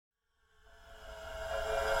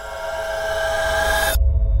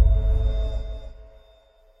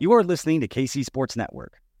You are listening to KC Sports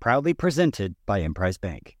Network, proudly presented by Emprise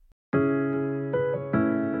Bank.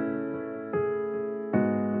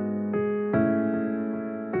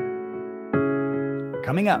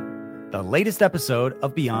 Coming up, the latest episode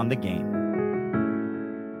of Beyond the Game.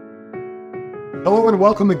 Hello and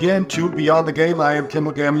welcome again to Beyond the Game. I am Tim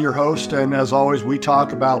McGammon, your host, and as always, we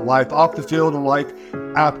talk about life off the field and life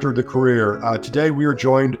after the career. Today, we are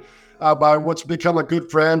joined by what's become a good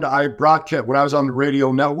friend. When I was on the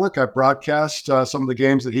radio network, I broadcast some of the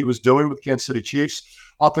games that he was doing with Kansas City Chiefs.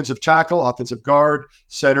 Offensive tackle, offensive guard,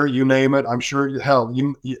 center, you name it. I'm sure,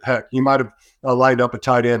 you might have lined up a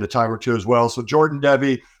tight end a time or two as well. So Jordan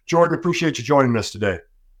Devey. Jordan, appreciate you joining us today.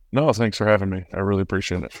 No, thanks for having me. I really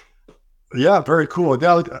appreciate it. Yeah, very cool.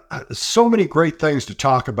 Now, so many great things to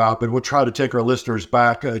talk about, but we'll try to take our listeners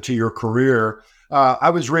back to your career. I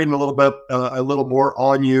was reading a little more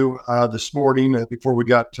on you this morning before we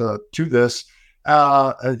got to this.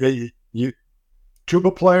 You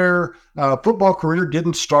tuba player, football career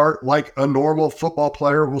didn't start like a normal football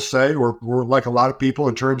player will say, or like a lot of people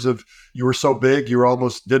in terms of you were so big, you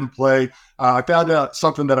almost didn't play. I found out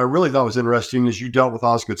something that I really thought was interesting is you dealt with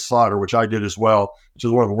Osgood slaughter, which I did as well, which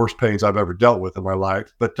is one of the worst pains I've ever dealt with in my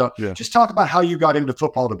life. But Just talk about how you got into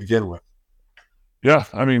football to begin with. Yeah,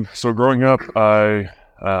 I mean, so growing up, I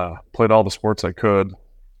played all the sports I could.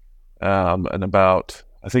 So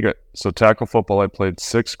tackle football, I played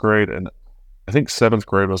 6th grade, and I think 7th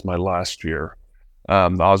grade was my last year.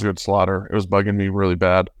 The Osgood slaughter, it was bugging me really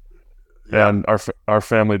bad. Yeah. And our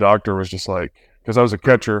family doctor was just like, because I was a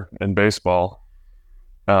catcher in baseball,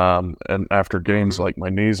 and after games, like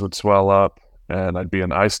my knees would swell up, and I'd be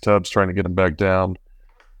in ice tubs trying to get them back down.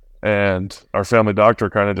 And our family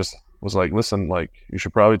doctor kind of just was like, listen, like you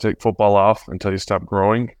should probably take football off until you stop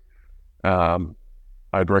growing.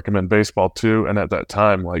 I'd recommend baseball too. And at that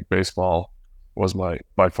time, like baseball was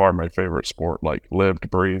by far my favorite sport, like lived,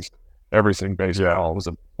 breathed, everything baseball.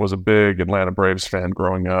 Yeah. Was a big Atlanta Braves fan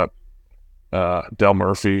growing up. Del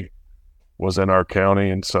Murphy was in our county,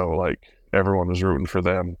 and so like everyone was rooting for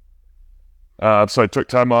them. So I took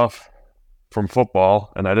time off from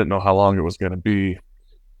football, and I didn't know how long it was going to be.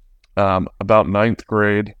 About 9th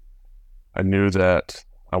grade, I knew that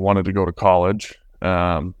I wanted to go to college.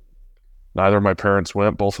 Neither of my parents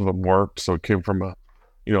went; both of them worked, so it came from a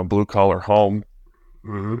blue collar home.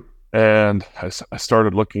 Mm-hmm. And I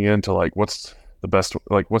started looking into like what's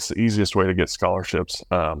the easiest way to get scholarships.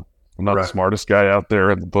 I'm not the smartest guy out there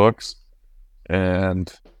in the books, and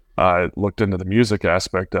I looked into the music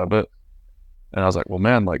aspect of it, and I was like, well,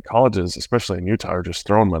 man, like colleges, especially in Utah, are just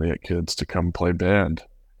throwing money at kids to come play band.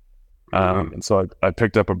 Mm-hmm. And so I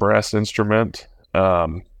picked up a brass instrument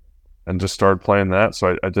and just started playing that.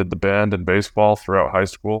 So I did the band and baseball throughout high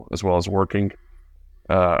school, as well as working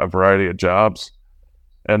a variety of jobs.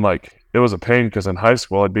 And like it was a pain because in high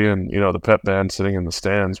school I'd be in the pep band, sitting in the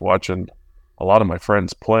stands watching a lot of my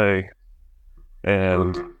friends play,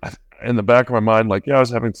 and in the back of my mind, like, I was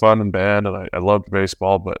having fun in band and I loved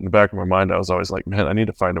baseball, but in the back of my mind I was always like, man, I need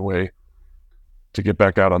to find a way to get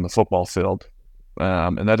back out on the football field.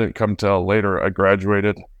 And that didn't come till later. I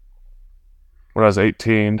graduated when I was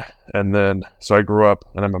 18, and then so I grew up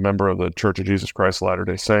and I'm a member of the Church of Jesus Christ of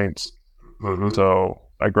Latter-day Saints. Mm-hmm. So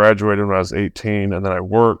I graduated when I was 18, and then I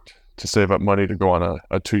worked to save up money to go on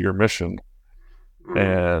a 2-year mission.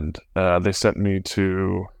 And they sent me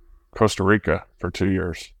to Costa Rica for 2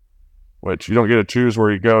 years, which you don't get to choose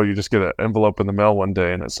where you go. You just get an envelope in the mail one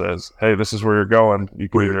day, and it says, hey, this is where you're going. You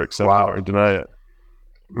can either accept it or deny it.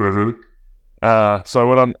 Mm-hmm. So I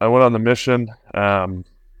went on the mission. I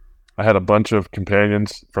had a bunch of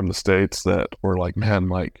companions from the States that were like, man,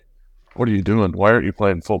 like, what are you doing? Why aren't you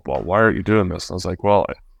playing football? Why aren't you doing this? And I was like, well,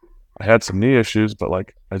 I had some knee issues, but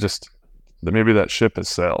like, maybe that ship has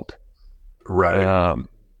sailed. Right.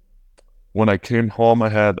 When I came home, I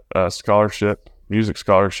had a music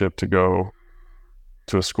scholarship to go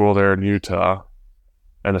to a school there in Utah.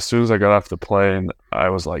 And as soon as I got off the plane, I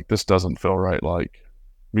was like, this doesn't feel right. Like,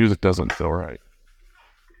 music doesn't feel right.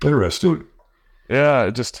 Interesting. Yeah,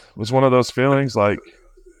 it just was one of those feelings like,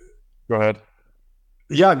 go ahead.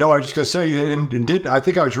 Yeah, no, I was just going to say, I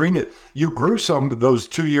think I was reading it, you grew some of those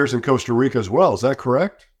 2 years in Costa Rica as well. Is that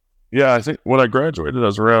correct? Yeah, I think when I graduated, I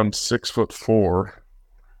was around 6'4",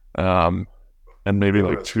 and maybe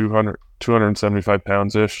like 275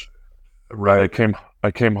 pounds-ish. Right.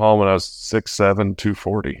 I came home when I was 6'7",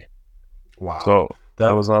 240. Wow. So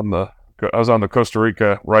I was on the Costa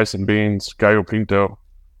Rica rice and beans, gallo pinto,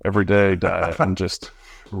 every day diet, and just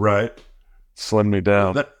slimmed me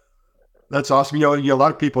down. That's awesome. A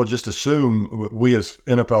lot of people just assume we as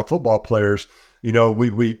NFL football players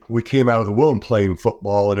we came out of the womb playing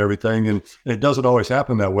football and everything, and it doesn't always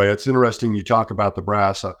happen that way. It's interesting you talk about the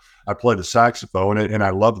brass. I played the saxophone, and I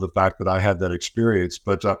love the fact that I had that experience.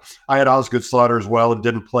 But I had Osgood Slaughter as well, and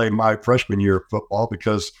didn't play my freshman year of football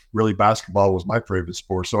because really basketball was my favorite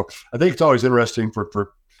sport. So I think it's always interesting for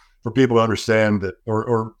people to understand that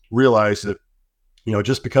or realize that,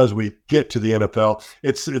 just because we get to the NFL,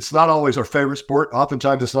 it's not always our favorite sport.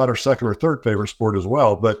 Oftentimes it's not our second or third favorite sport as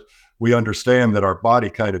well, but we understand that our body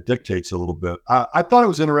kind of dictates a little bit. I thought it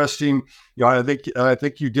was interesting. I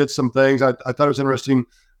think you did some things. I thought it was interesting.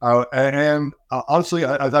 And honestly,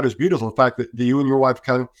 I thought it was beautiful, the fact that you and your wife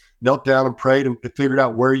kind of knelt down and prayed and figured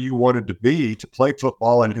out where you wanted to be to play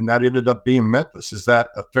football, and that ended up being Memphis. Is that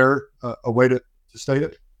a fair a way to state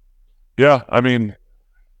it? Yeah, I mean,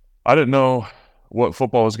 I didn't know what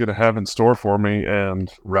football was going to have in store for me,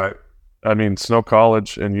 and right. I mean, Snow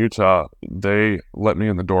College in Utah, they let me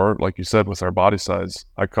in the door, like you said, with our body size.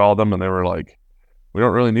 I called them, and they were like, "We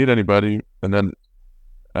don't really need anybody." And then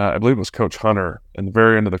I believe it was Coach Hunter, and the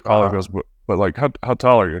very end of the call, he goes, "But like, how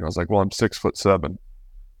tall are you?" And I was like, "Well, I'm 6'7". And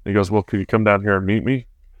he goes, "Well, could you come down here and meet me?"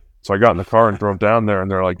 So I got in the car and drove down there,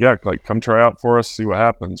 and they're like, "Yeah, like come try out for us, see what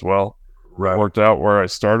happens." Well, right. Worked out where I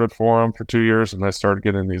started for them for 2 years, and I started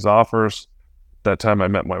getting these offers. That time I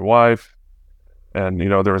met my wife, and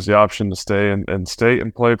there was the option to stay in state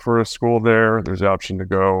and play for a school there. There's the option to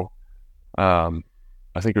go, I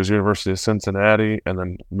think it was University of Cincinnati, and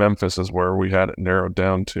then Memphis is where we had it narrowed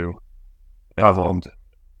down to. And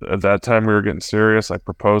at that time we were getting serious. I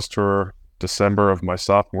proposed to her December of my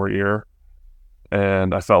sophomore year,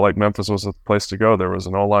 and I felt like Memphis was the place to go. There was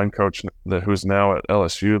an O-line coach who's now at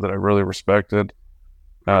LSU that I really respected.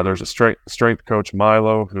 There's a strength coach,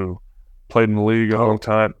 Milo, who played in the league a long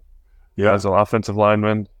time as an offensive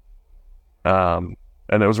lineman. And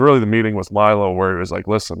it was really the meeting with Milo where it was like,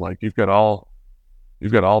 listen, like you've got all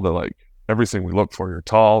the like everything we look for. You're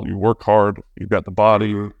tall, you work hard, you've got the body,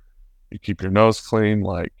 you keep your nose clean.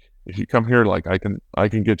 Like if you come here, like I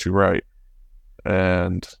can get you right.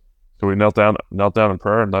 And so we knelt down in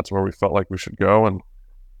prayer, and that's where we felt like we should go. And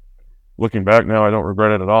looking back now, I don't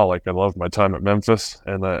regret it at all. Like I loved my time at Memphis,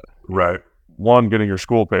 and that getting your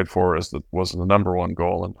school paid for was the number one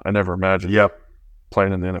goal, and I never imagined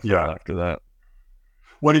playing in the NFL after that.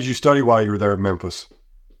 What did you study while you were there at Memphis?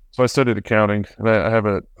 So I studied accounting, and I have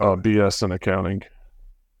a BS in accounting.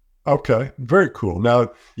 Okay, very cool.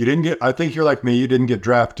 Now, I think you're like me, you didn't get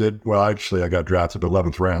drafted. Well, actually, I got drafted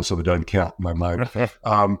 11th round, so it doesn't count in my mind.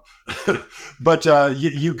 But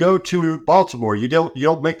you go to Baltimore. You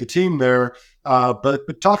don't make the team there,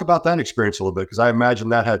 but talk about that experience a little bit, because I imagine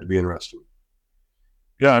that had to be interesting.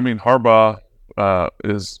 Yeah, I mean, Harbaugh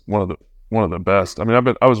is one of the best. I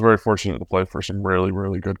mean, I was very fortunate to play for some really,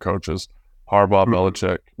 really good coaches, Harbaugh,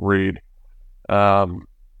 Belichick, Reed.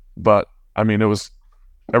 But I mean,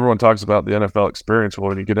 everyone talks about the NFL experience. Well,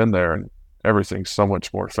 when you get in there and everything's so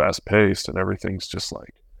much more fast paced and everything's just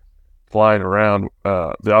like flying around.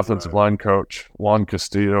 The offensive line coach, Juan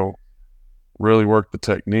Castillo, really worked the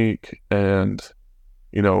technique. And,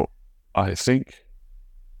 I think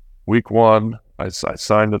week one, I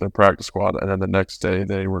signed to their practice squad, and then the next day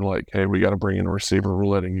they were like, "Hey, we got to bring in a receiver. We're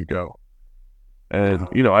letting you go." And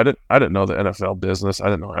I didn't know the NFL business. I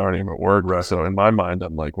didn't know how any of it worked. Right. So in my mind,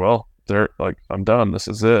 I'm like, well, I'm done. This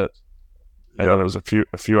is it. And then it was a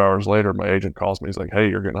few hours later, my agent calls me. He's like, "Hey,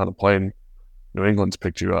 you're getting on a plane. New England's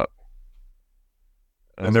picked you up."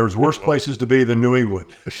 And there was worse places to be than New England.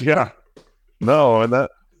 Yeah. No, and that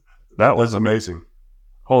was amazing.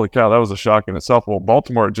 Holy cow, that was a shock in itself. Well,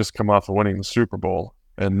 Baltimore had just come off of winning the Super Bowl,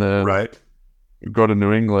 and then you go to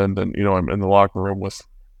New England, and I'm in the locker room with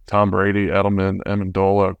Tom Brady, Edelman,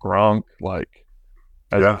 Amendola, Gronk. Like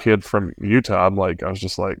as a kid from Utah, I was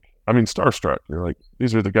just like, I mean, starstruck. You're like,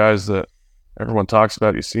 these are the guys that everyone talks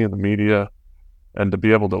about, you see in the media, and to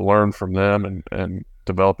be able to learn from them and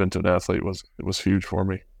develop into an athlete was huge for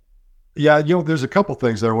me. Yeah, there's a couple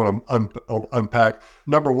things that I want to unpack.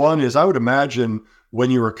 Number one is, I would imagine when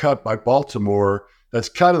you were cut by Baltimore, that's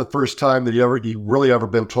kind of the first time that you really ever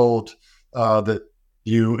been told that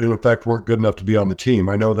you, in effect, weren't good enough to be on the team.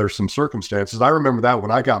 I know there's some circumstances. I remember that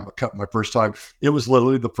when I got cut my first time, it was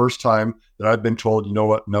literally the first time that I've been told, you know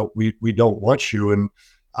what, no, we don't want you. And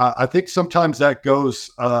I think sometimes that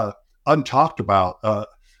goes untalked about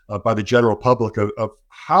by the general public of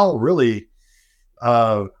how really,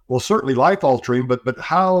 certainly life-altering, but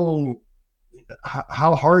how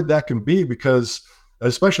hard that can be, because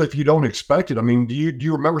especially if you don't expect it. I mean, do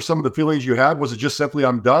you remember some of the feelings you had? Was it just simply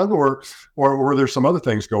I'm done, or were there some other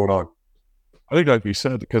things going on? I think, like you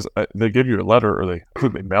said, because they give you a letter, or they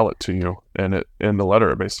mail it to you, and in the letter,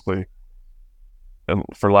 it basically and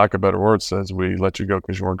for lack of better words, says we let you go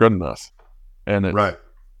because you weren't good enough. And it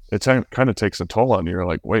kind of takes a toll on you. You're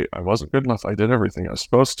like, wait, I wasn't good enough. I did everything I was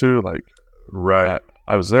supposed to. Like,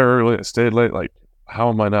 I was there early, I stayed late. Like, how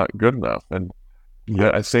am I not good enough? And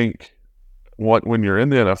I think when you're in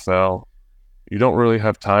the NFL, you don't really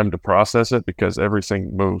have time to process it because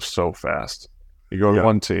everything moves so fast. You go to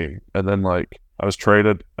one team, and then like I was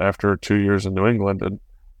traded after 2 years in New England, and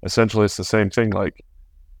essentially it's the same thing. Like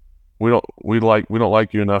we don't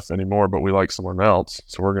like you enough anymore, but we like someone else,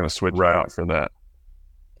 so we're going to switch you out for that.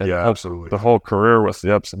 And absolutely. The whole career with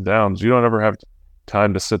the ups and downs, you don't ever have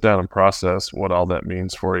time to sit down and process what all that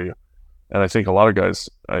means for you. And I think a lot of guys,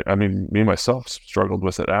 I mean, me myself struggled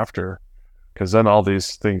with it after, because then all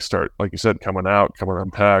these things start, like you said, coming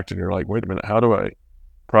unpacked, and you're like, wait a minute, how do I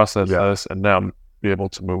process this and now be able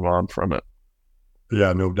to move on from it?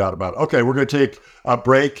 Yeah, no doubt about it. Okay, we're going to take a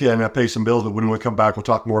break and pay some bills, but when we come back, we'll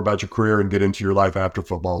talk more about your career and get into your life after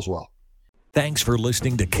football as well. Thanks for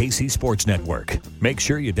listening to KC Sports Network. Make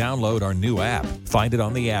sure you download our new app. Find it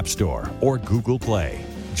on the App Store or Google Play.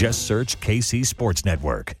 Just search KC Sports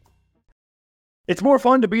Network. It's more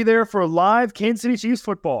fun to be there for live Kansas City Chiefs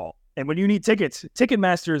football. And when you need tickets,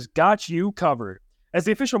 Ticketmaster's got you covered. As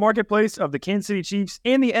the official marketplace of the Kansas City Chiefs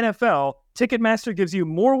and the NFL, Ticketmaster gives you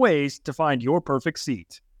more ways to find your perfect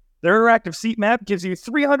seat. Their interactive seat map gives you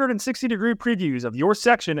 360-degree previews of your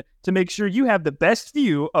section to make sure you have the best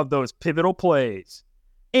view of those pivotal plays.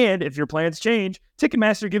 And if your plans change,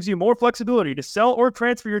 Ticketmaster gives you more flexibility to sell or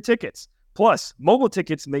transfer your tickets. Plus, mobile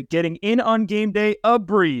tickets make getting in on game day a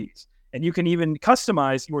breeze. And you can even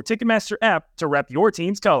customize your Ticketmaster app to rep your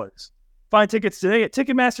team's colors. Find tickets today at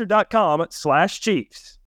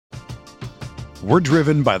Ticketmaster.com/Chiefs. We're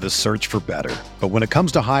driven by the search for better. But when it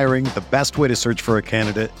comes to hiring, the best way to search for a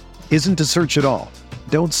candidate isn't to search at all.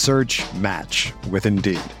 Don't search, match with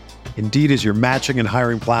Indeed. Indeed is your matching and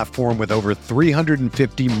hiring platform with over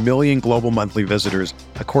 350 million global monthly visitors,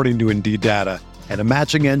 according to Indeed data, and a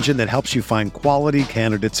matching engine that helps you find quality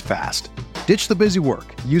candidates fast. Ditch the busy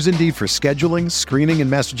work. Use Indeed for scheduling, screening, and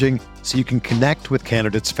messaging so you can connect with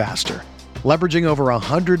candidates faster. Leveraging over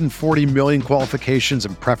 140 million qualifications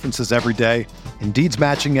and preferences every day, Indeed's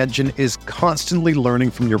matching engine is constantly learning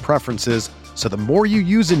from your preferences, so the more you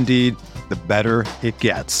use Indeed, the better it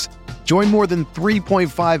gets. Join more than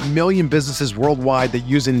 3.5 million businesses worldwide that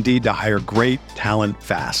use Indeed to hire great talent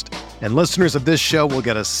fast. And listeners of this show will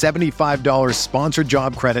get a $75 sponsored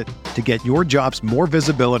job credit to get your jobs more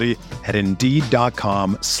visibility at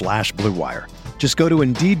Indeed.com/Blue Wire. Just go to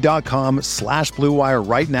Indeed.com/Blue Wire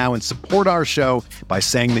right now and support our show by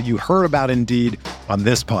saying that you heard about Indeed on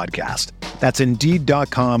this podcast. That's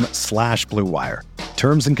Indeed.com/Blue Wire.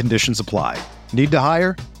 Terms and conditions apply. Need to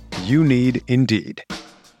hire? You need Indeed.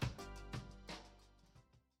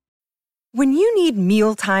 When you need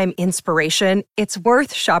mealtime inspiration, it's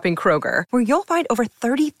worth shopping Kroger, where you'll find over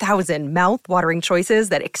 30,000 mouth-watering choices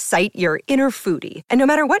that excite your inner foodie. And no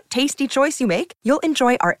matter what tasty choice you make, you'll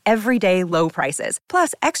enjoy our everyday low prices,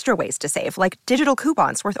 plus extra ways to save, like digital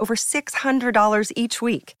coupons worth over $600 each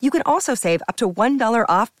week. You can also save up to $1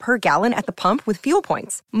 off per gallon at the pump with fuel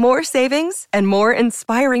points. More savings and more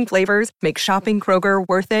inspiring flavors make shopping Kroger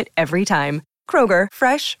worth it every time. Kroger,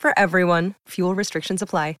 fresh for everyone. Fuel restrictions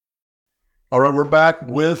apply. All right, we're back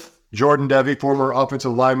with Jordan Devey, former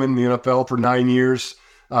offensive lineman in the NFL for 9 years.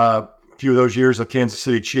 A few of those years a Kansas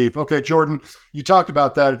City Chief. Okay, Jordan, you talked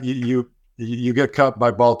about that. You get cut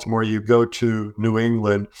by Baltimore. You go to New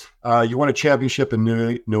England. You won a championship in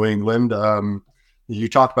New England. You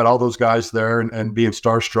talked about all those guys there and being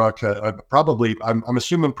starstruck. I'm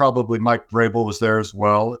assuming probably Mike Vrabel was there as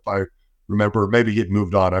well, if I remember. Maybe he'd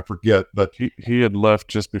moved on, I forget, but he had left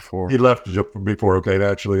just before. He left just before. Okay,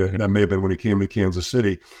 actually, that may have been when he came to Kansas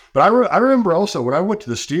City. But I remember also when I went to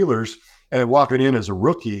the Steelers and walking in as a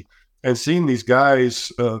rookie and seeing these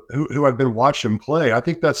guys who I've been watching play. I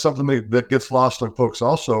think that's something that gets lost on folks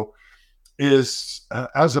also. Is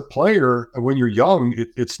as a player when you're young,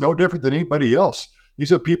 it's no different than anybody else.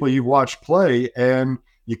 These are people you've watched play, and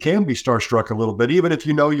you can be starstruck a little bit, even if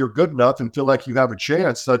you know you're good enough and feel like you have a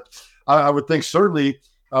chance. That I would think certainly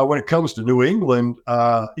when it comes to New England,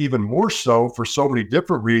 even more so for so many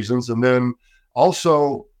different reasons. And then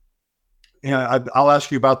also, I'll ask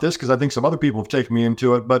you about this because I think some other people have taken me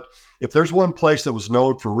into it. But if there's one place that was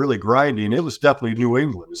known for really grinding, it was definitely New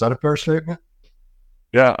England. Is that a fair statement?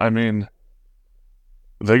 Yeah, I mean,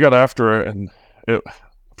 they got after it, and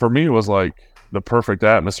for me, it was like the perfect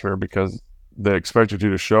atmosphere because they expected you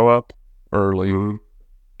to show up early,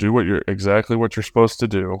 do exactly what you're supposed to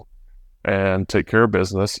do, and take care of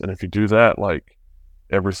business. And if you do that, like,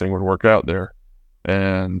 everything would work out there.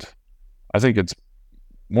 And I think it's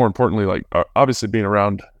more importantly, like obviously being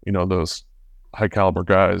around, those high caliber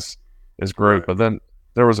guys is great. Right. But then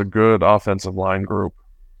there was a good offensive line group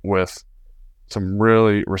with some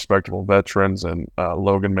really respectable veterans and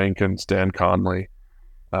Logan Mankins, Dan Conley,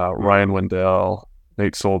 Ryan Wendell,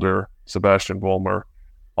 Nate Solder, Sebastian Vollmer.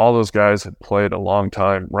 All those guys had played a long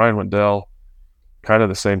time. Ryan Wendell, kind of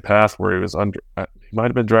the same path where he was he might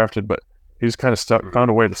have been drafted, but he just kind of found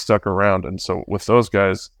a way to stuck around. And so with those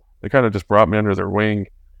guys, they kind of just brought me under their wing,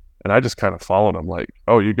 and I just kind of followed them. Like,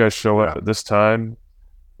 oh, you guys show up at this time,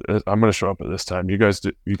 I'm going to show up at this time. You guys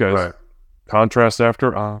Right. contrast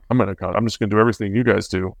after. I'm just going to do everything you guys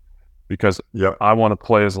do because I want to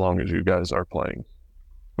play as long as you guys are playing.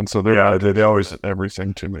 And so they always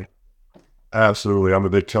everything to me. Absolutely. I'm a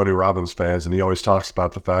big Tony Robbins fan, and he always talks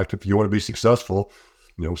about the fact if you want to be successful,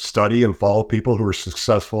 study and follow people who are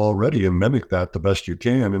successful already and mimic that the best you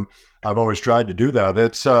can. And I've always tried to do that.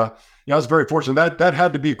 It's, I was very fortunate. That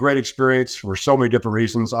had to be a great experience for so many different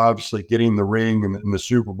reasons, obviously getting the ring and the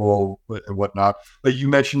Super Bowl and whatnot. But you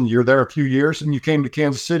mentioned you're there a few years and you came to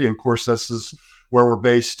Kansas City. And of course, this is where we're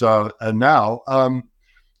based now.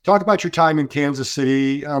 Talk about your time in Kansas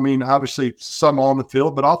City. I mean, obviously some on the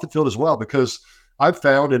field, but off the field as well, because I've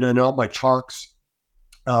found in all my talks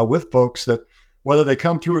with folks that whether they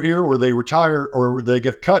come through here or they retire or they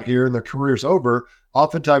get cut here and their career's over,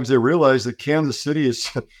 oftentimes they realize that Kansas City is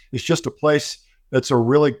just a place that's a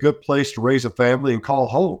really good place to raise a family and call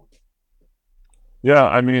home. Yeah,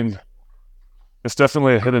 I mean, it's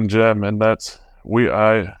definitely a hidden gem, and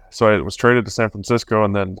I was traded to San Francisco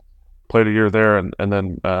and then played a year there, and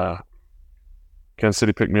then Kansas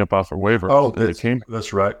City picked me up off a waiver. Oh,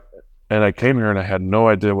 that's right. And I came here and I had no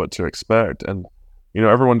idea what to expect. And,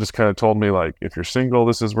 everyone just kind of told me, like, if you're single,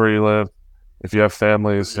 this is where you live. If you have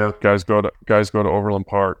families, guys go to Overland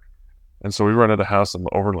Park. And so we rented a house in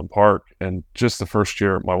Overland Park. And just the first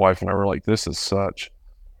year, my wife and I were like, this is such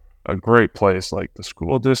a great place. Like, the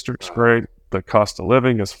school district's great. The cost of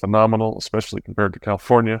living is phenomenal, especially compared to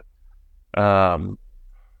California.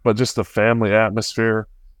 But just the family atmosphere.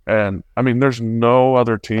 And I mean, there's no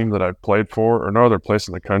other team that I've played for or no other place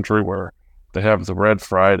in the country where they have the Red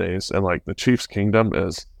Fridays, and like the Chiefs Kingdom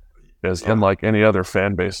is unlike any other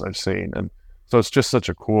fan base I've seen. And so it's just such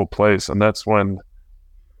a cool place. And that's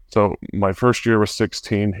so my first year was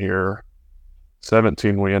 16 here.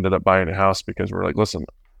 17, we ended up buying a house because we're like, listen,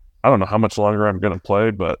 I don't know how much longer I'm going to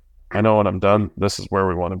play, but I know when I'm done, this is where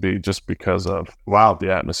we want to be just because of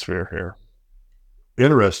the atmosphere here.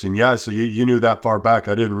 Interesting. Yeah. So you knew that far back.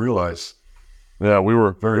 I didn't realize. Yeah, we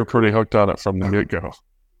were pretty hooked on it from the get-go.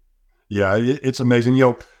 Yeah, it's amazing.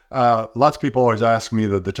 Lots of people always ask me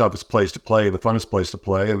the toughest place to play, the funnest place to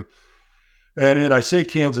play. And I say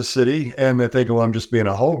Kansas City, and they think, well, I'm just being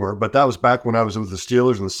a homer. But that was back when I was with the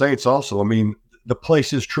Steelers and the Saints also. I mean, the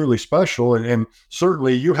place is truly special. And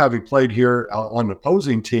certainly you having played here on an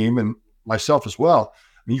opposing team and myself as well,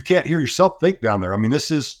 I mean, you can't hear yourself think down there. I mean,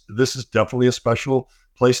 this is definitely a special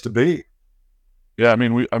place to be. Yeah, I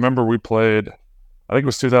mean, I remember we played, I think it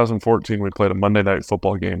was 2014, we played a Monday night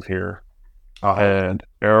football game here. And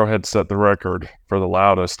Arrowhead set the record for the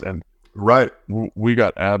loudest. And we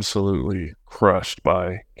got absolutely crushed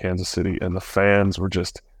by Kansas City, and the fans were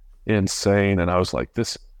just insane. And I was like,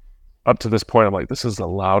 up to this point, I'm like, this is the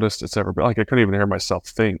loudest it's ever been. Like, I couldn't even hear myself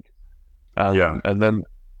think. And then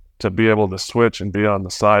to be able to switch and be on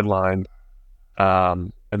the sideline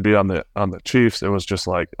and be on the Chiefs, it was just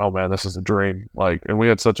like, oh man, this is a dream. Like, and we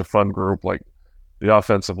had such a fun group. Like, the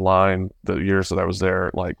offensive line, the years that I was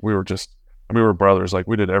there, like, we were brothers. Like,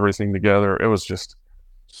 we did everything together. It was just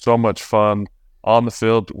so much fun on the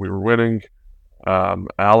field. We were winning.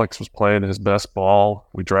 Alex was playing his best ball.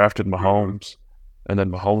 We drafted Mahomes, and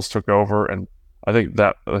then Mahomes took over. And I think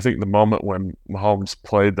the moment when Mahomes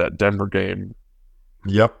played that Denver game,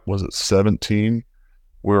 was it 17?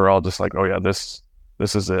 We were all just like, oh yeah, this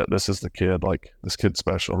is it. This is the kid. Like, this kid's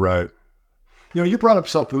special. Right. You brought up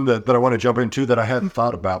something that I want to jump into that I hadn't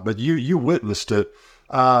thought about, but you witnessed it.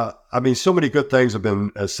 I mean, so many good things have been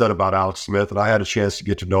said about Alex Smith, and I had a chance to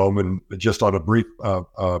get to know him and just on a brief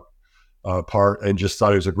part, and just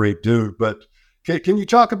thought he was a great dude. But can you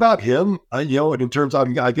talk about him, and in terms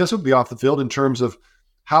of, I guess it would be off the field, in terms of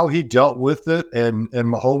how he dealt with it and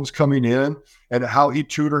Mahomes coming in and how he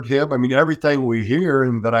tutored him? I mean, everything we hear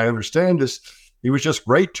and that I understand is he was just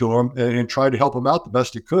great to him and tried to help him out the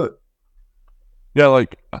best he could. Yeah,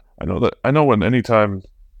 like, I know when anytime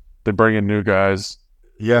they bring in new guys,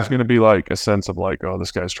 there's going to be like a sense of like, oh,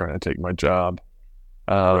 this guy's trying to take my job.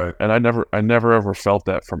 Right. And I never ever felt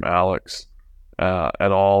that from Alex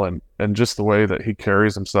at all. And just the way that he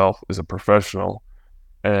carries himself as a professional.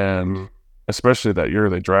 And especially that year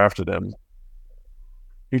they drafted him,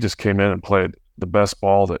 he just came in and played the best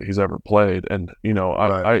ball that he's ever played. And, you know,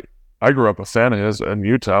 I grew up a fan of his in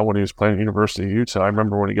Utah when he was playing at University of Utah. I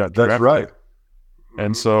remember when he got drafted. That's right.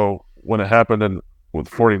 And so when it happened with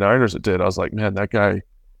 49ers, it did. I was like, man, that guy,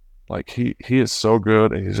 like he is so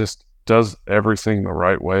good, and he just does everything the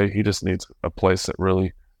right way. He just needs a place that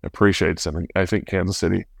really appreciates him. And I think Kansas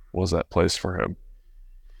City was that place for him.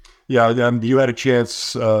 Yeah, you had a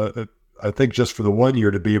chance, I think, just for the 1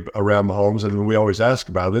 year to be around Mahomes, and we always ask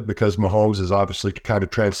about it because Mahomes is obviously kind of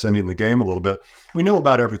transcending the game a little bit. We know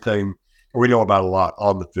about everything, or we know about a lot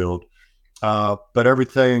on the field, but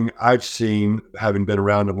everything I've seen, having been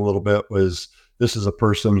around him a little bit, was this is a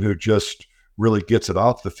person who just really gets it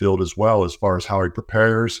off the field as well, as far as how he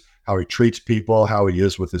prepares, how he treats people, how he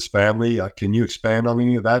is with his family. Can you expand on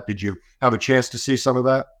any of that? Did you have a chance to see some of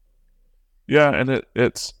that? Yeah, and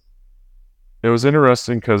it was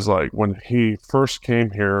interesting because, like, when he first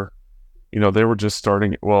came here, you know, they were just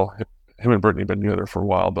starting. Well, him and Brittany had been together for a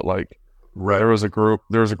while, but like, Right. there was a group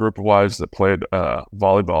of wives that played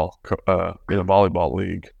volleyball in a volleyball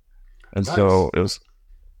league, and Nice. so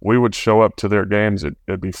we would show up to their games.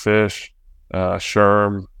 It'd be Fish,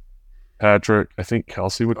 Sherm, Patrick. I think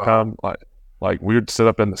Kelsey would come. Like we would sit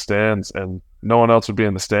up in the stands, and no one else would be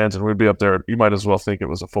in the stands, and we'd be up there. You might as well think it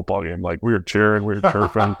was a football game. Like, we were cheering, we were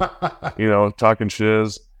chirping, you know, talking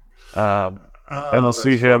shiz. And I'll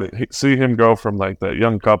see him go from like that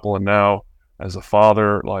young couple, and now as a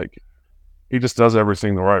father, like, he just does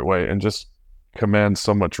everything the right way and just commands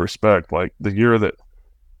so much respect. Like, the year that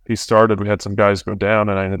he started, we had some guys go down,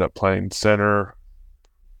 and I ended up playing center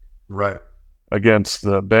Right. against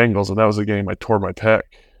the Bengals, and that was a game I tore my pec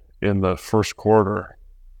in the first quarter.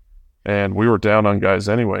 And we were down on guys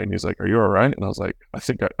anyway, and he's like, "Are you all right?" And I was like, I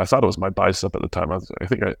thought it was my bicep at the time. I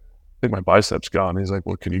think my bicep's gone. He's like,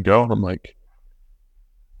 "Well, can you go?" And I'm like,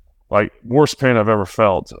 worst pain I've ever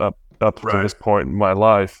felt up to this point in my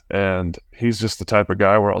life. And he's just the type of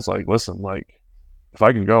guy where I was like, "Listen, like, if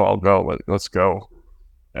I can go, I'll go. Let's go."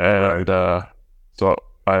 And so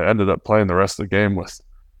I ended up playing the rest of the game with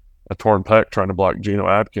a torn pec trying to block Geno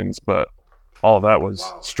Atkins, but all of that was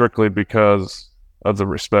strictly because of the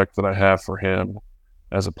respect that I have for him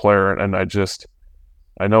as a player. And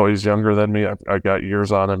I know he's younger than me. I got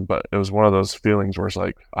years on him, but it was one of those feelings where it's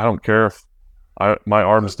like, I don't care if my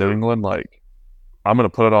arm's dangling, like, I'm going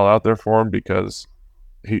to put it all out there for him because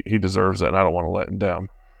he deserves it, and I don't want to let him down.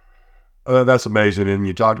 That's amazing. And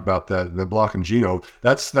you talked about that, the blocking Geno.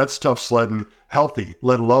 That's tough sledding, healthy,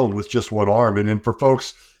 let alone with just one arm. And then for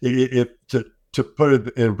folks, to put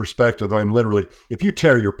it in perspective, I mean, literally, if you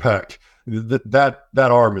tear your pec, that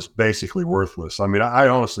arm is basically worthless. I mean, I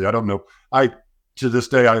honestly, I don't know. To this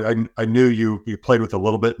day, I knew you played with a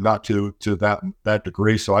little bit, not to that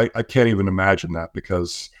degree. So I can't even imagine that,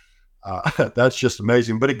 because that's just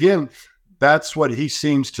amazing. But again, that's what he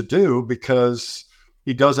seems to do, because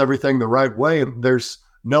he does everything the right way, and there's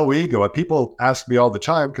no ego. And people ask me all the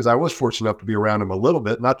time, because I was fortunate enough to be around him a little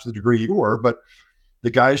bit, not to the degree you were, but the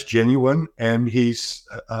guy's genuine, and he's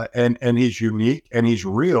and he's unique, and he's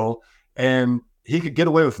real, and he could get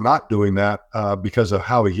away with not doing that because of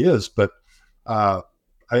how he is. But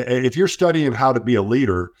if you're studying how to be a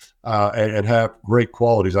leader and have great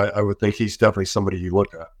qualities, I would think he's definitely somebody you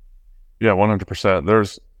look at. Yeah, 100%.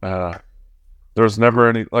 There's never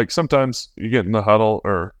any, like, sometimes you get in the huddle,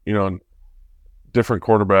 or, you know, different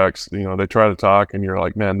quarterbacks, you know, they try to talk, and you're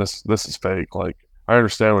like, man, this is fake. Like, I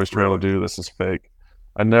understand what he's trying to do. This is fake.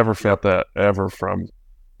 I never felt that ever from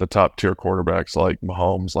the top tier quarterbacks like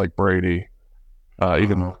Mahomes, like Brady,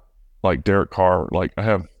 even like Derek Carr. Like, I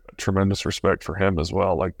have tremendous respect for him as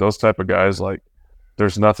well. Like, those type of guys, like,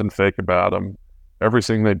 there's nothing fake about them.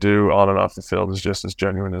 Everything they do on and off the field is just as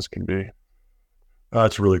genuine as can be.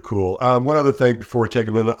 That's really cool. One other thing before we take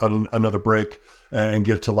another break and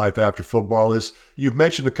get to life after football is, you've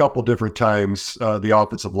mentioned a couple different times the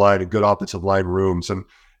offensive line and good offensive line rooms. And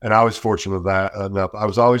I was fortunate enough. I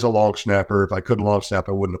was always a long snapper. If I couldn't long snap,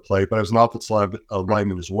 I wouldn't have played. But I was an offensive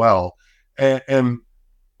lineman as well. And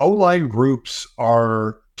O-line groups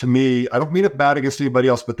are, to me, I don't mean it bad against anybody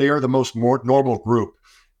else, but they are the most more normal group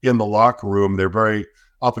in the locker room. They're very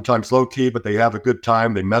oftentimes low-key, but they have a good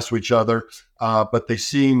time. They mess with each other, but they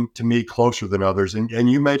seem to me closer than others. And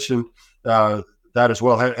you mentioned that as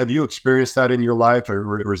well. Have you experienced that in your life,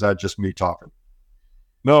 or is that just me talking?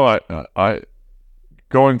 No, I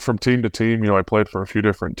going from team to team, you know, I played for a few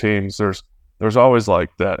different teams. There's always like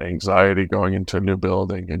that anxiety going into a new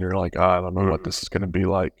building, and you're like, I don't know what this is going to be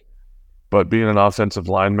like. But being an offensive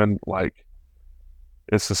lineman, like,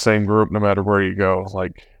 it's the same group no matter where you go.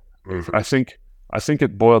 Like, I think I think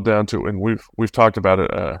it boiled down to, and we've talked about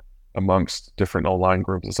it amongst different online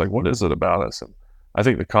groups. It's like, what is it about us? And I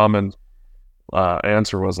think the common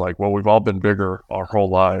answer was like, well, we've all been bigger our whole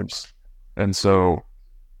lives, and so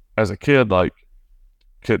as a kid, like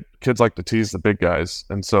kids like to tease the big guys,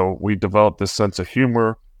 and so we develop this sense of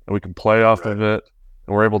humor, and we can play off of it,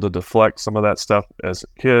 and we're able to deflect some of that stuff as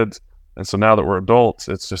kids. And so now that we're adults,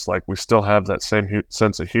 it's just like we still have that same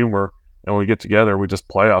sense of humor, and when we get together, we just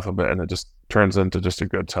play off of it, and it just turns into just a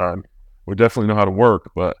good time. We definitely know how to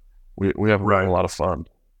work, but we have a lot of fun.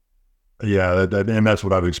 Yeah, and that's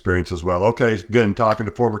what I've experienced as well. Okay, again, talking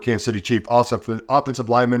to former Kansas City Chief, offensive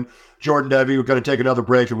lineman Jordan Devey. We're going to take another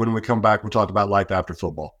break, and when we come back, we'll talk about life after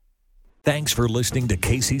football. Thanks for listening to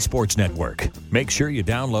KC Sports Network. Make sure you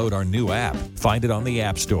download our new app. Find it on the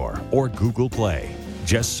App Store or Google Play.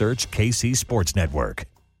 Just search KC Sports Network.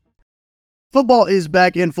 Football is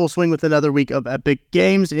back in full swing with another week of epic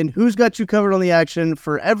games, and who's got you covered on the action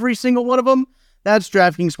for every single one of them? That's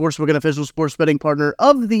DraftKings Sportsbook, an official sports betting partner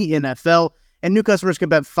of the NFL, and new customers can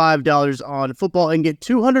bet $5 on football and get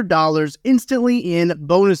 $200 instantly in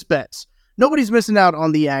bonus bets. Nobody's missing out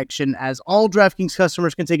on the action, as all DraftKings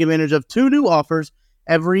customers can take advantage of 2 new offers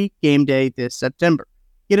every game day this September.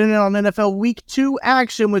 Get in on NFL Week 2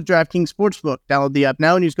 action with DraftKings Sportsbook. Download the app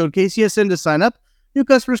now and use code KCSN to sign up. New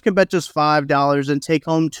customers can bet just $5 and take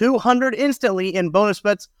home $200 instantly in bonus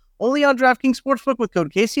bets only on DraftKings Sportsbook with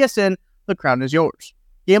code KCSN. The crown is yours.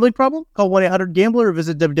 Gambling problem? Call 1-800-GAMBLER or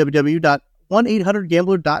visit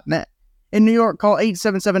www.1800gambler.net. In New York, call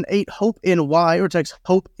 877-8-HOPE-NY or text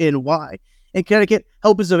HOPE-NY. In Connecticut,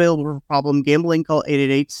 help is available for problem gambling. Call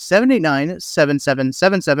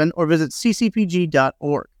 888-789-7777 or visit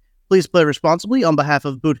ccpg.org. Please play responsibly on behalf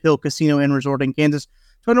of Boot Hill Casino and Resort in Kansas.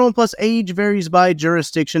 21 plus age varies by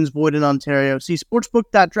jurisdictions, void in Ontario. See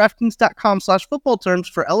sportsbook.draftkings.com/football terms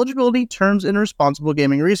for eligibility, terms, and responsible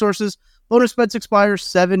gaming resources. Bonus bets expire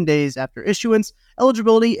 7 days after issuance.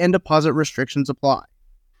 Eligibility and deposit restrictions apply.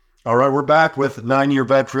 All right, we're back with 9-year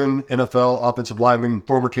veteran NFL offensive lineman,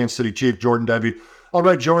 former Kansas City Chief Jordan Devey. All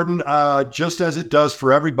right, Jordan, just as it does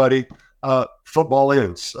for everybody, football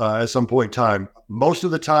ends at some point in time. Most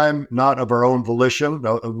of the time, not of our own volition.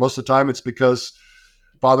 No, most of the time, it's because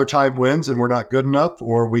Father Time wins and we're not good enough,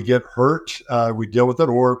 or we get hurt, we deal with it,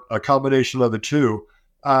 or a combination of the two.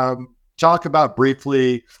 Talk about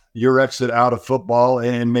briefly your exit out of football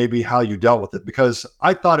and maybe how you dealt with it, because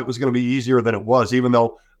I thought it was going to be easier than it was, even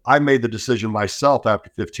though I made the decision myself after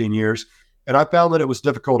 15 years, and I found that it was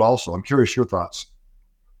difficult also. I'm curious your thoughts.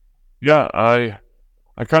 Yeah, I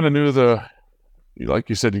kind of knew like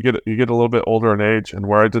you said, you get a little bit older in age, and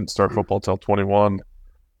where I didn't start football till 21,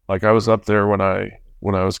 like I was up there when I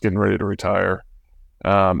was getting ready to retire.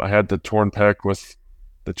 I had the torn pec with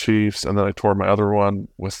the Chiefs, and then I tore my other one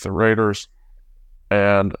with the Raiders.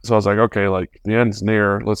 And so I was like, okay, like the end's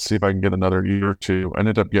near. Let's see if I can get another year or two. I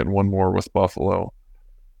ended up getting one more with Buffalo.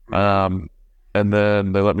 And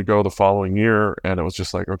then they let me go the following year, and it was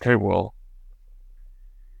just like, okay, well,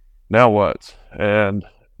 now what? And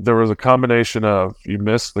there was a combination of you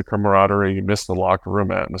miss the camaraderie, you miss the locker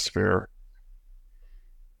room atmosphere.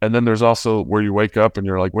 And then there's also where you wake up and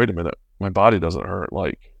you're like, wait a minute, my body doesn't hurt.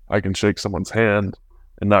 Like I can shake someone's hand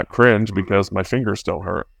and not cringe because my fingers still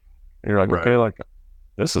hurt. And you're like, okay, like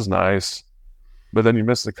this is nice. But then you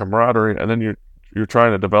miss the camaraderie, and then you're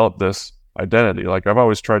trying to develop this identity. Like I've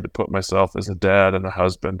always tried to put myself as a dad and a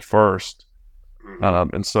husband first.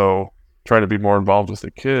 And so trying to be more involved with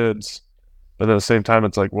the kids. But at the same time,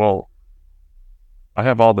 it's like, well, I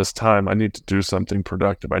have all this time. I need to do something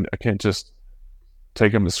productive. I can't just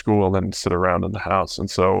take them to school and then sit around in the house. And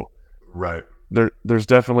so there's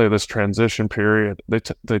definitely this transition period.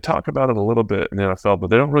 They talk about it a little bit in the NFL,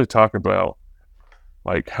 but they don't really talk about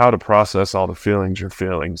like how to process all the feelings you're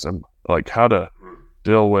feeling, and like how to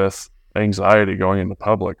deal with anxiety going into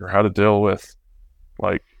public, or how to deal with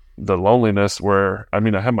like the loneliness where, I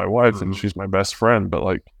mean, I have my wife and she's my best friend, but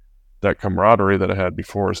like that camaraderie that I had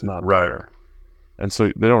before is not there. And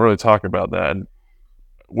so they don't really talk about that. And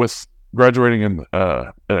with graduating in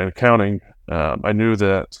accounting, I knew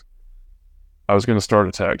that I was going to start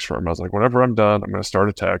a tax firm. I was like, whenever I'm done, I'm going to start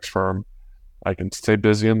a tax firm. I can stay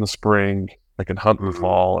busy in the spring, I can hunt in the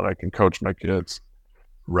fall, and I can coach my kids.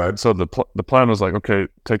 So the plan was like, okay,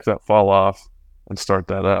 take that fall off and start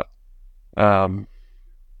that up.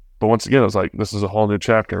 But once again, it was like, this is a whole new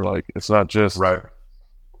chapter. Like, it's not just,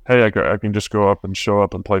 hey, I can just go up and show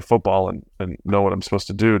up and play football and know what I'm supposed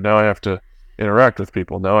to do. Now I have to interact with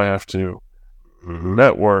people. Now I have to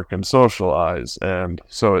network and socialize. And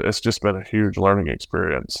so it's just been a huge learning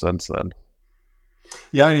experience since then.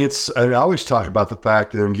 Yeah, I always talk about the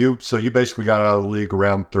fact that you basically got out of the league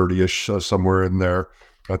around 30-ish, somewhere in there.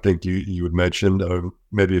 I think you had mentioned,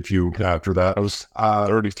 maybe a few after that. I was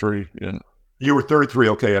 33. Yeah. You were 33,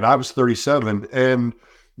 okay, and I was 37. And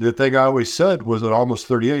the thing I always said was at almost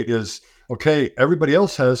 38 is, okay, everybody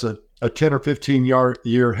else has a 10 or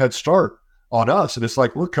 15-year head start on us. And it's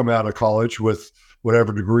like we're coming out of college with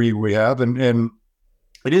whatever degree we have. And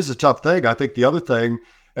it is a tough thing. I think the other thing,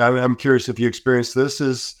 I'm curious if you experienced this,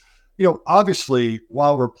 is, obviously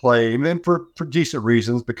while we're playing, and for decent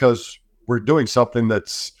reasons, because we're doing something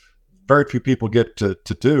that's very few people get to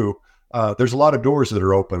do, there's a lot of doors that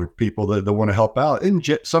are open, people that want to help out, and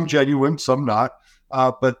some genuine, some not.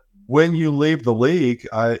 But when you leave the league,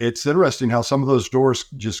 it's interesting how some of those doors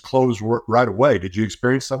just close right away. Did you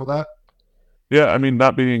experience some of that? Yeah, I mean,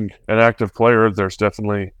 not being an active player, there's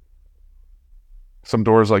definitely some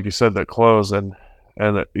doors, like you said, that close, and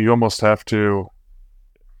you almost have to.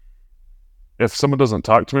 If someone doesn't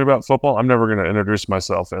talk to me about football, I'm never going to introduce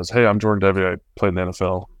myself as, "Hey, I'm Jordan Devey. I played in the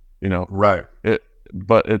NFL." Right.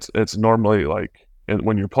 But it's normally like,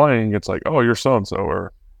 when you're playing, it's like, "Oh, you're so and so,"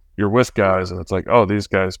 or you're with guys, and it's like, "Oh, these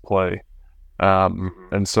guys play,"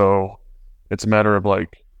 and so it's a matter of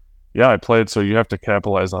like, yeah, I played, so you have to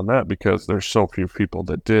capitalize on that because there's so few people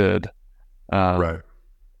that did. Right.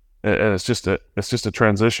 And it's just a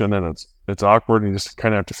transition, and it's awkward, and you just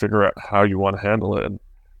kind of have to figure out how you want to handle it. And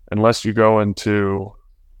unless you go into,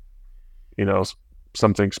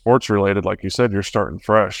 something sports related, like you said, you're starting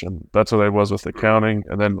fresh, and that's what I was with accounting.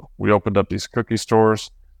 And then we opened up these cookie stores,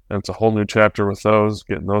 and it's a whole new chapter with those,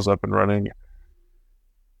 getting those up and running.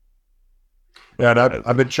 Yeah, and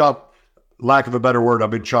I've been lack of a better word, I've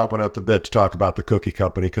been chomping at the bit to talk about the cookie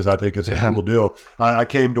company because I think it's a cool deal. I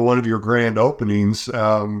came to one of your grand openings,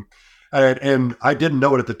 and I didn't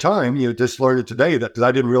know it at the time. You just learned it today because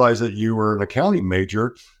I didn't realize that you were an accounting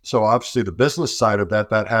major. So obviously the business side of that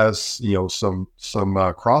has some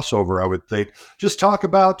crossover, I would think. Just talk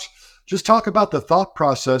about the thought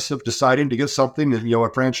process of deciding to get something, a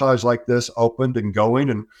franchise like this opened and going.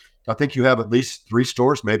 And I think you have at least 3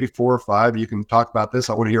 stores, maybe 4 or 5. You can talk about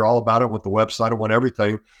this. I want to hear all about it with the website. I want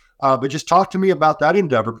everything. But just talk to me about that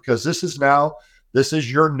endeavor, because this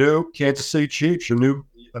is your new Kansas City Chiefs.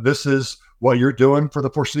 This is what you're doing for the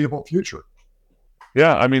foreseeable future.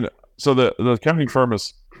 Yeah, I mean, so the accounting firm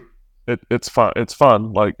it's fun. It's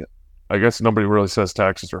fun. Like, I guess nobody really says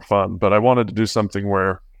taxes are fun, but I wanted to do something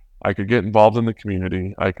where I could get involved in the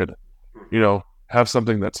community. I could, have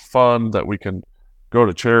something that's fun, that we can go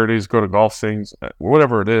to charities, go to golf things,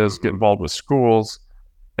 whatever it is, get involved with schools.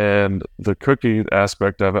 And the cookie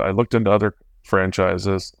aspect of it, I looked into other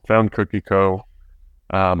franchises, found Cookie Co.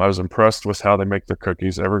 I was impressed with how they make their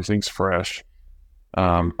cookies. Everything's fresh.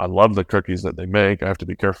 I love the cookies that they make. I have to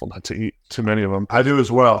be careful not to eat too many of them. I do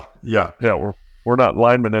as well. Yeah. Yeah, we're not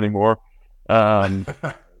linemen anymore.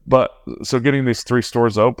 But so getting these 3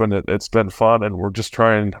 stores open, it's been fun, and we're just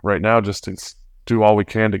trying right now just to do all we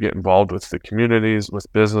can to get involved with the communities,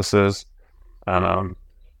 with businesses,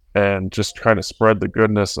 and just trying to spread the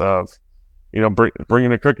goodness of,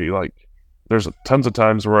 bringing a cookie. Like, there's tons of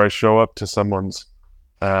times where I show up to someone's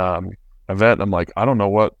event, and I'm like, I don't know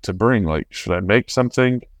what to bring. Like, should I make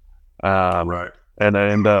something? Right. And I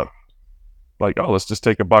end up like, oh, let's just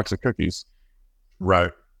take a box of cookies.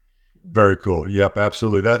 Right. Very cool. Yep,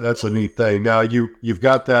 absolutely. That's a neat thing. Now you've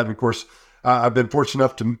got that, and of course, I've been fortunate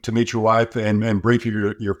enough to meet your wife and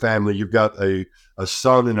briefly your family. You've got a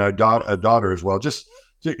son and a daughter as well. Just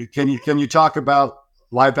can you talk about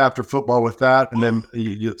life after football with that, and then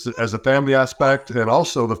as a family aspect, and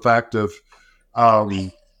also the fact of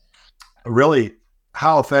really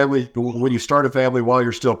how a family, when you start a family while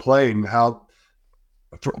you're still playing, how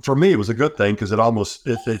for me it was a good thing because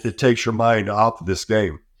it takes your mind off of this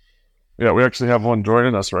game. Yeah, we actually have one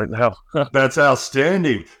joining us right now. That's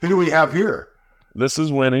outstanding. Who do we have here? This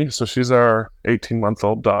is Winnie. So she's our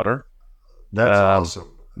 18-month-old daughter. That's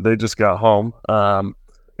awesome. They just got home.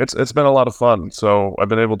 It's been a lot of fun. So I've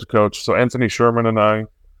been able to coach. So Anthony Sherman and I,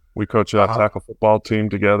 we coach a tackle football team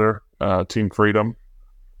together, Team Freedom.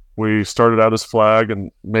 We started out as flag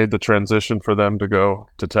and made the transition for them to go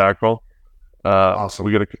to tackle. Awesome.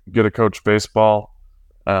 We get to coach baseball,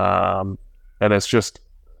 and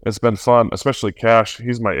it's been fun, especially Cash.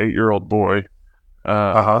 He's my 8-year-old boy.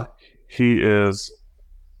 He is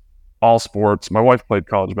all sports. My wife played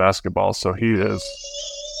college basketball, so he is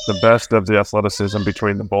the best of the athleticism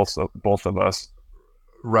between the both of us.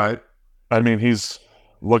 Right. I mean, he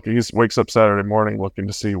wakes up Saturday morning looking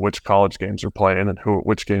to see which college games are playing and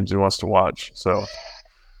which games he wants to watch. So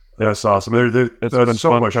that's awesome. It's been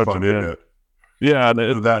so much fun, isn't it? Yeah,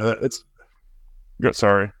 and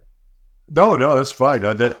Sorry. No, that's fine.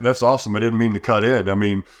 That's awesome. I didn't mean to cut in. I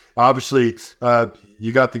mean, obviously,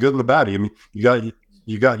 you got the good and the bad. I mean, you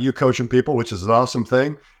got you coaching people, which is an awesome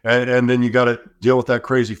thing, and then you got to deal with that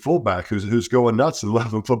crazy fullback who's going nuts and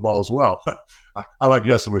loving football as well. I like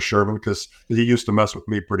messing with Sherman because he used to mess with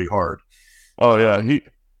me pretty hard. Oh yeah,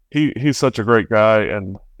 he's such a great guy,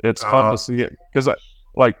 and it's fun to see it because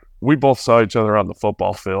we both saw each other on the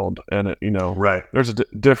football field, and Right. There's a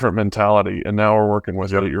different mentality, and now we're working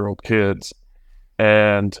with 8-year-old kids,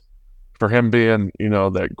 and for him being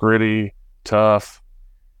that gritty, tough,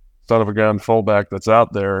 son of a gun fullback that's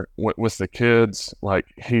out there with the kids, like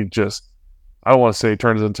I don't want to say he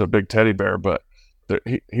turns into a big teddy bear, but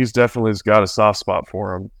he's definitely got a soft spot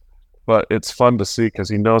for him. But it's fun to see because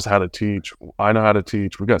he knows how to teach. I know how to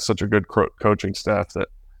teach. We've got such a good coaching staff that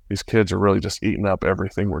these kids are really just eating up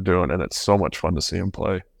everything we're doing, and it's so much fun to see them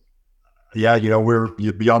play. Yeah, we're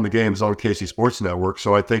Beyond the Games on Casey Sports Network.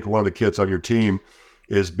 So I think one of the kids on your team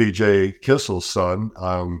is BJ Kissel's son.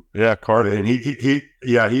 Carter. And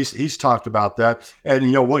he's talked about that.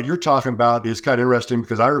 And what you're talking about is kind of interesting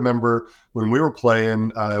because I remember when we were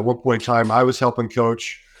playing, at one point in time, I was helping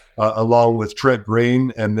coach along with Trent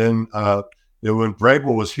Green. And then when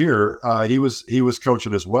Vrabel was here, he was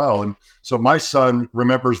coaching as well. And so my son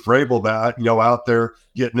remembers Vrabel out there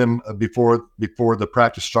getting him before the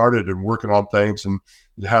practice started and working on things and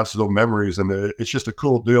has those memories. And it's just a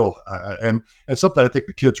cool deal. And something I think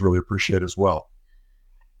the kids really appreciate as well.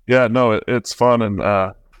 Yeah, no, it's fun. And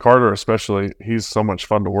Carter, especially, he's so much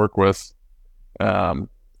fun to work with. And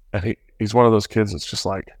he's one of those kids that's just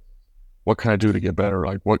like, what can I do to get better?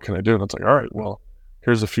 Like, what can I do? And it's like, all right, well,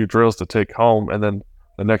 here's a few drills to take home. And then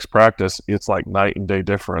the next practice, it's like night and day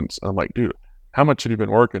difference. And I'm like, dude, how much have you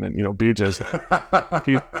been working? And, BJ's,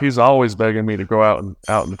 he's always begging me to go out in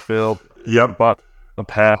the field. Yep. But a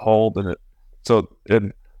pad hold.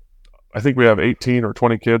 And I think we have 18 or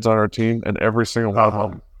 20 kids on our team, and every single one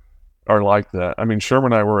of them are like that. I mean,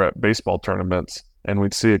 Sherman and I were at baseball tournaments, and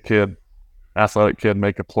we'd see a athletic kid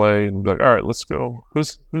make a play, and we'd be like, all right, let's go.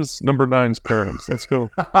 Who's number 9's parents? Let's go.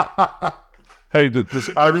 Hey,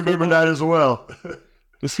 I remember that as well.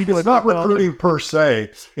 It's not recruiting per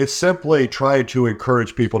se. It's simply trying to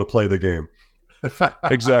encourage people to play the game.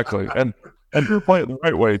 Exactly. And you're playing it the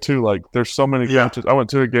right way too. Like there's so many coaches. I went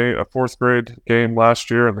to a 4th grade game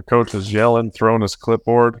last year, and the coach is yelling, throwing his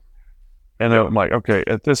clipboard. And I'm like, okay,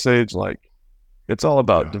 at this age, like it's all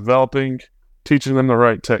about developing, teaching them the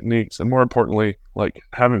right techniques, and more importantly, like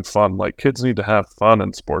having fun. Like kids need to have fun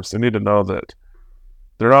in sports. They need to know that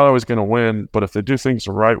they're not always going to win, but if they do things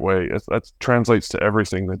the right way, that translates to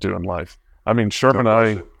everything they do in life. I mean, Sherman and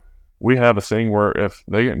I, we have a thing where if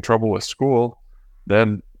they get in trouble with school,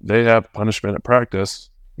 then they have punishment at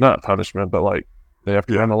practice. Not punishment, but like they have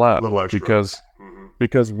to run a lap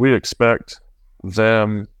because we expect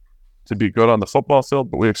them to be good on the football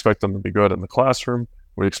field, but we expect them to be good in the classroom.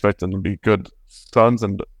 We expect them to be good sons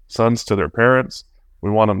to their parents.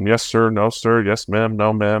 We want them, yes, sir, no, sir, yes, ma'am,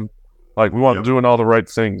 no, ma'am. Like we want them doing all the right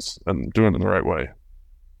things and doing it in the right way.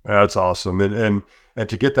 That's awesome. And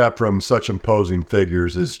to get that from such imposing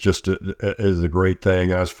figures is just is a great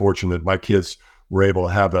thing. I was fortunate my kids were able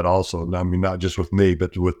to have that also. I mean, not just with me,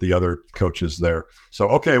 but with the other coaches there. So,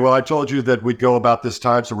 okay, well, I told you that we'd go about this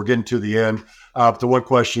time, so we're getting to the end. The one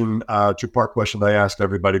question, 2-part question I asked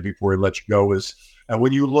everybody before we let you go is,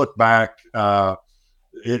 when you look back,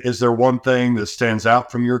 is there one thing that stands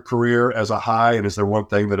out from your career as a high, and is there one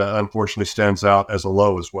thing that unfortunately stands out as a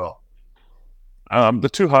low as well? The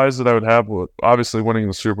 2 highs that I would have were obviously winning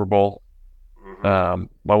the Super Bowl. My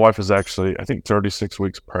wife is actually, I think, 36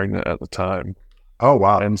 weeks pregnant at the time. Oh,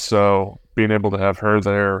 wow. And so being able to have her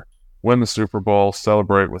there, win the Super Bowl,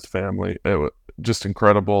 celebrate with family, it was just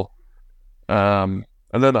incredible. And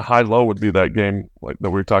then the high-low would be that game like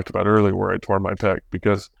that we talked about earlier where I tore my pec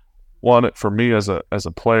because, one, for me as a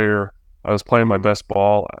player, I was playing my best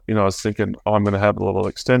ball. I was thinking, I'm going to have a little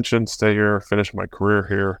extension, stay here, finish my career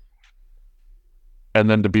here. And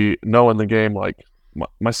then to be knowing the game, like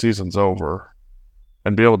my season's over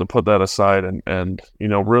and be able to put that aside and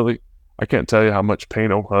really, I can't tell you how much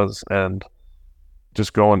pain it was and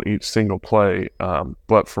just going each single play.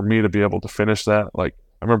 But for me to be able to finish that, like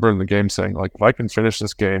I remember in the game saying, like, if I can finish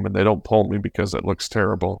this game and they don't pull me because it looks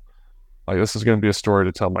terrible, like this is going to be a story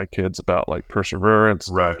to tell my kids about like perseverance,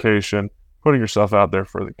 dedication, putting yourself out there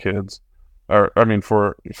for the kids,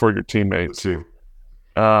 for your teammates. And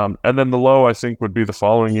then the low, I think, would be the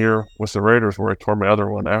following year with the Raiders where I tore my other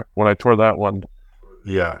one. When I tore that one,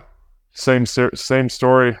 same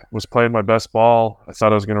story. Was playing my best ball. I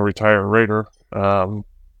thought I was going to retire a Raider,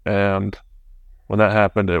 and when that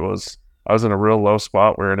happened, it was I was in a real low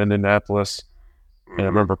spot. We were in Indianapolis, and I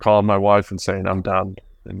remember calling my wife and saying, I'm done.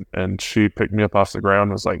 And she picked me up off the ground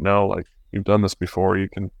and was like, no, like, you've done this before. You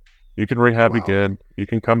can rehab again. You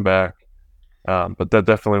can come back. But that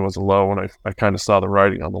definitely was a low when I kind of saw the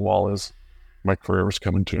writing on the wall as my career was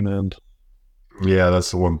coming to an end. Yeah,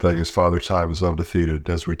 that's the one thing. His Father Time is undefeated,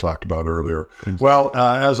 as we talked about earlier. Well,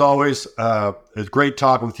 as always, it's great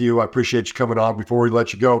talking with you. I appreciate you coming on. Before we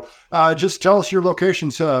let you go, just tell us your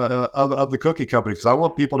locations of the cookie company, because I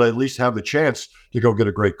want people to at least have the chance to go get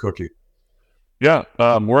a great cookie. Yeah,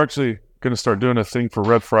 we're actually going to start doing a thing for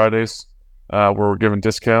Red Fridays where we're giving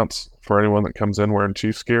discounts for anyone that comes in wearing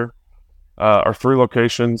Chiefs gear. Our 3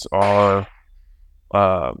 locations are...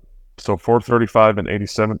 So 435 and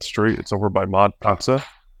 87th Street. It's over by Mod Pizza.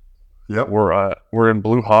 Yep. We're in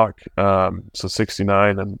Blue Hawk, so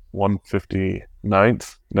 69 and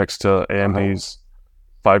 159th, next to Andy's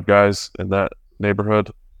Five Guys in that neighborhood.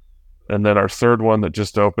 And then our third one that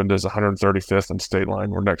just opened is 135th and State Line.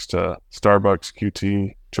 We're next to Starbucks,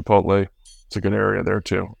 QT, Chipotle. It's a good area there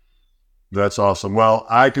too. That's awesome. Well,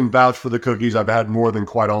 I can vouch for the cookies. I've had more than,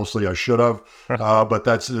 quite honestly, I should have. But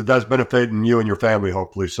that's benefiting you and your family,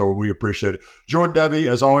 hopefully. So we appreciate it. Jordan Devey,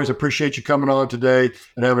 as always, appreciate you coming on today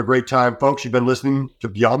and having a great time. Folks, you've been listening to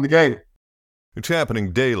Beyond the Game. It's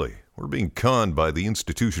happening daily. We're being conned by the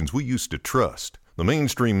institutions we used to trust. The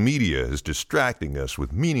mainstream media is distracting us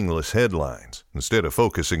with meaningless headlines instead of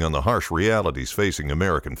focusing on the harsh realities facing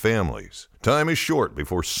American families. Time is short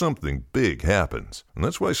before something big happens, and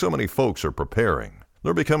that's why so many folks are preparing.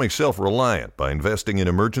 They're becoming self-reliant by investing in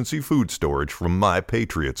emergency food storage from My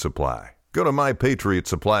Patriot Supply. Go to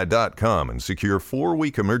MyPatriotSupply.com and secure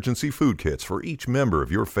 4-week emergency food kits for each member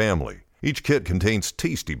of your family. Each kit contains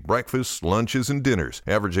tasty breakfasts, lunches, and dinners,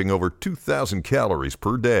 averaging over 2,000 calories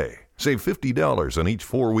per day. Save $50 on each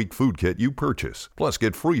 4-week food kit you purchase. Plus,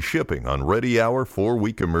 get free shipping on Ready Hour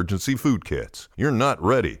 4-week emergency food kits. You're not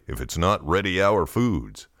ready if it's not Ready Hour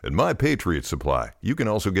Foods. At My Patriot Supply, you can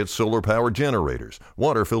also get solar power generators,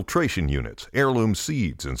 water filtration units, heirloom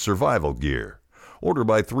seeds, and survival gear. Order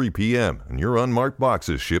by 3 p.m. and your unmarked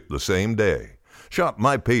boxes ship the same day. Shop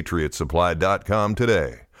MyPatriotSupply.com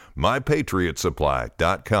today.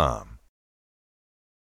 MyPatriotSupply.com.